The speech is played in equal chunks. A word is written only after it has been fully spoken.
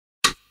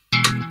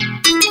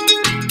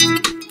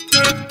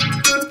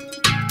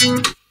Right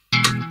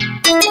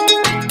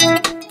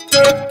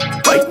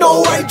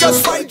now I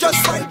just fight,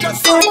 just fight,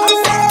 just fight.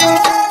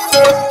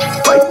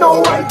 Right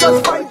now I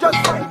just fight, just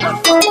fight,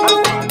 just fight.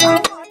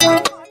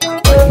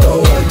 Right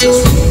now I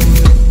just fight.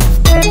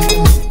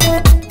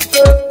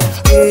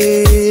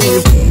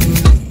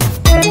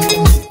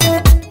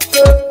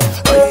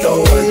 Right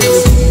now I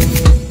just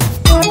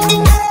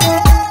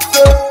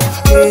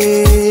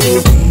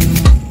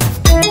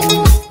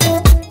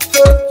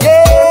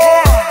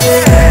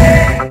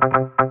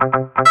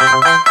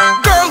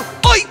Girl,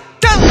 I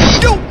tell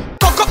you,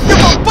 cock up your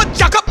bumper,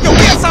 jack up your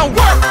waist and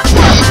work,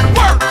 work,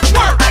 work,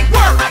 work,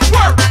 work,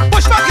 work.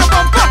 Push back your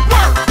bumper,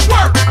 work,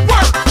 work,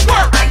 work,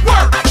 work,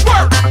 work,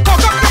 work.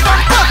 Cock up your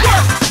bumper,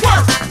 work,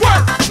 work,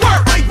 work,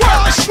 work,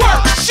 work,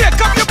 work.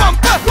 Shake up your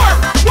bumper, work,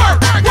 work,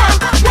 work,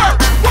 work,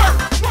 work,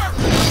 work.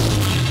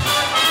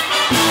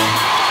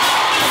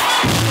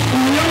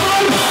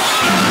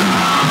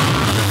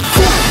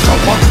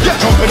 Jump up, yeah,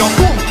 jump it up,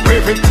 boom,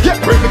 wave it, yeah,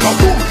 wave it up,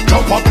 boom.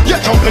 Jump up, yeah,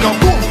 jump it up,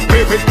 boom,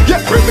 wave it, yeah,